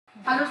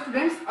Hello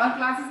students, और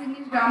classes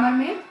English grammar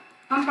में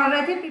हम पढ़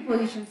रहे थे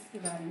प्रीपोजिशंस के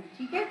बारे में।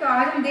 ठीक है, तो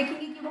आज हम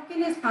देखेंगे कि वो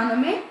किन स्थानों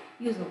में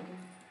यूज होते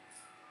हैं।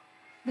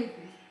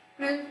 देखिए,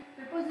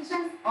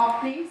 prepositions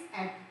of place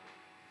at.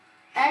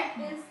 Eight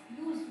is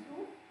used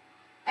to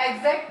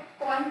exact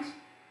point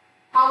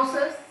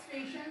houses,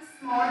 stations,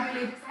 small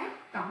villages and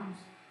towns.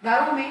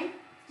 घरों में,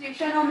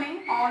 स्टेशनों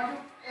में और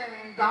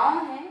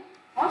गांव हैं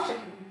और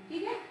शहरों में।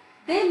 ठीक है,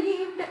 they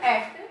lived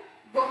eight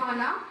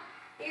Gohana,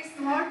 a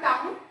small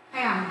town,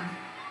 Haryana.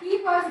 He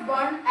was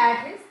born at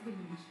his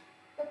village.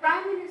 The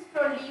Prime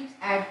Minister lives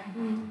at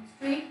Doon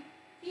Street.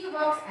 He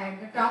works at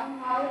the town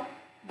hall.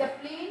 The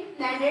plane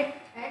landed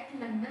at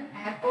London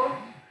airport.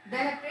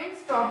 Then a train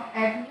stopped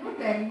at New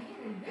Delhi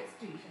railway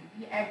station.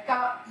 ये at का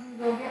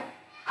use हो गया।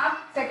 अब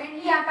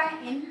secondly आता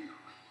है in.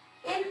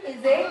 In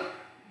is a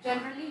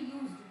generally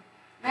used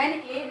when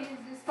a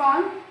is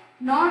found,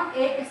 not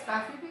a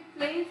specific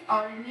place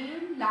or a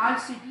name,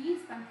 large cities,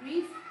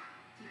 countries.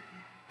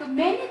 So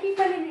many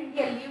people in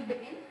India lived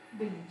in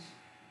village.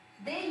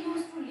 They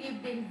used to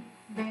live in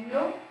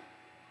Bangalore.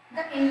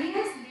 The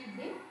Indians lived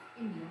in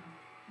India.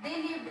 They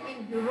lived in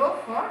Europe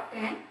for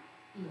 10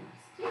 years.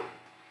 ठीक?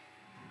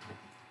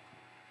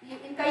 ये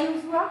इनका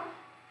use हुआ।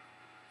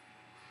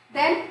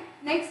 Then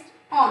next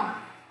on.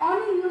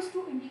 On is used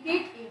to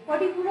indicate a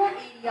particular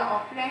area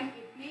of land,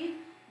 a place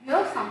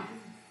where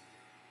something is.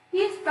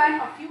 He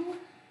spent a few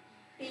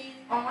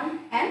days on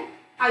an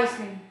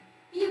island.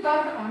 He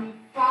worked on a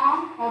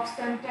farm of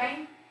some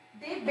time.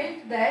 They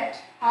built that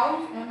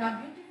house on a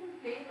beautiful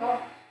place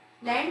of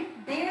land.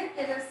 There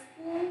is a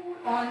school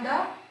on the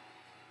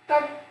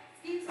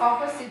skirts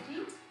of a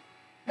city.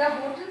 The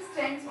hotel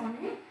stands on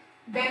a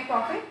bank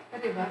of a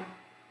river.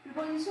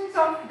 Prepositions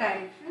of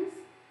directions.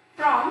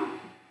 From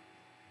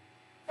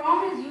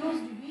is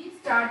used. We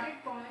started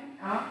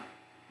point or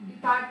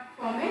depart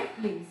from a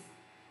place.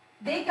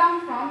 They come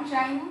from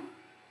China.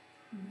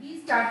 We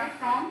started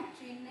from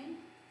Chennai.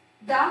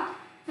 The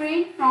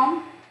train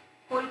from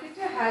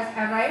Kolkata has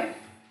arrived.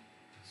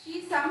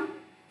 She come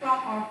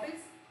from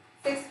office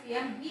 6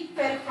 p.m. He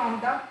fell from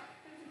the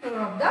 5th floor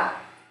of the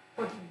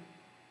hotel.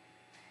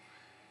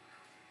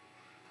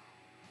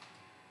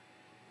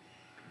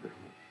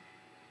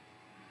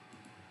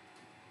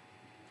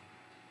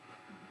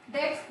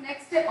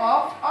 Next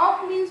off.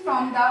 Off means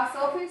from the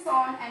surface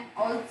on and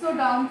also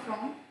down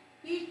from.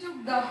 He took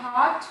the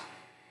heart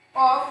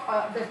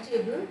of the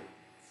table.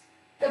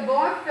 The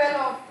ball fell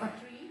off a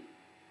tree.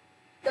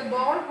 The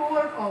ball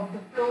rolled off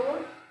the floor.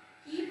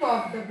 Heap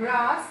of the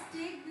grass.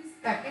 Take this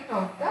packet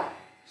off the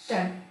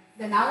shelf.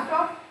 Then out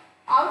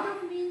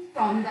of means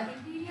from the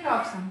interior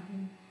of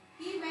something.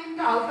 He went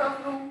out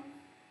of room.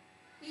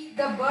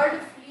 The bird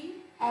flew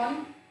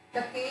on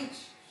the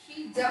cage.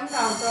 She jumped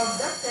out of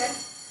the cell.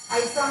 I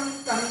saw him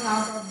coming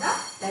out of the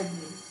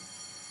library.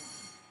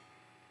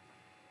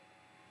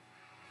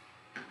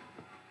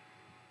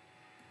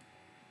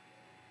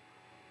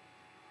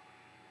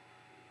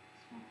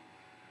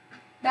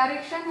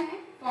 Direction है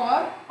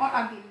for और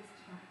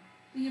against.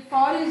 तो ये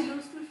for is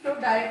use to show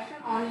direction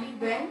only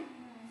when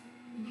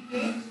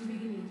indicates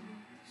beginning.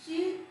 She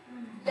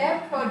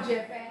left for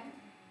Japan,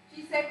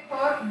 she said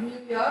for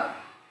New York,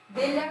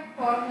 they left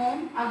for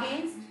home.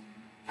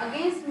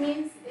 Against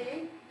means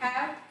A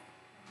have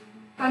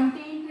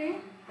contained a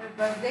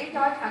purpose. They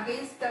touch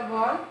against the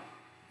wall,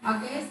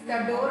 against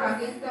the door,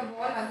 against the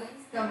wall,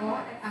 against the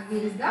wall and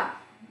against the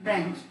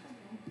branch.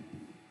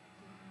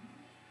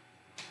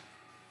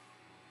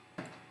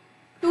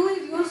 To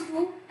is used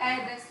to a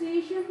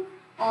destination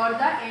or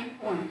the end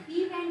point.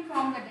 He went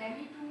from the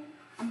Delhi to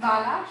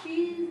Ambala. She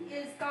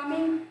is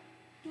coming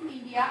to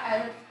India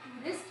as a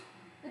tourist.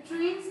 The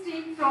train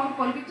stayed from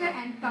Kolkata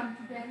and come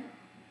to Delhi.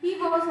 He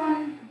was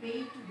on the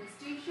way to the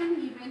station.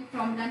 He went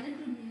from London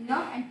to New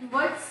York and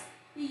towards.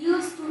 He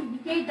used to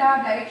indicate the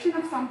direction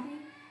of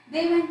something.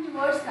 They went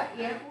towards the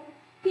airport.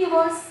 He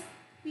was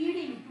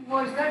speeding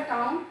towards the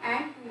town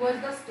and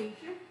towards the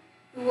station.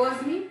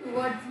 Towards me,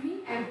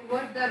 and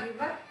towards the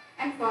river.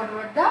 And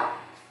forward the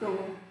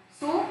flow.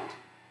 So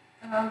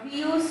we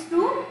use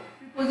two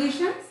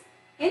prepositions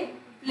in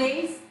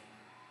place,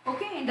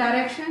 okay, in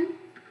direction.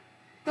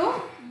 तो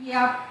ये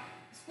आप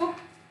इसको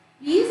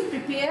please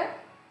prepare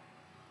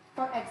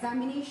for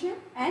examination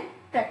and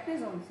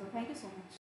practice also. Thank you so much.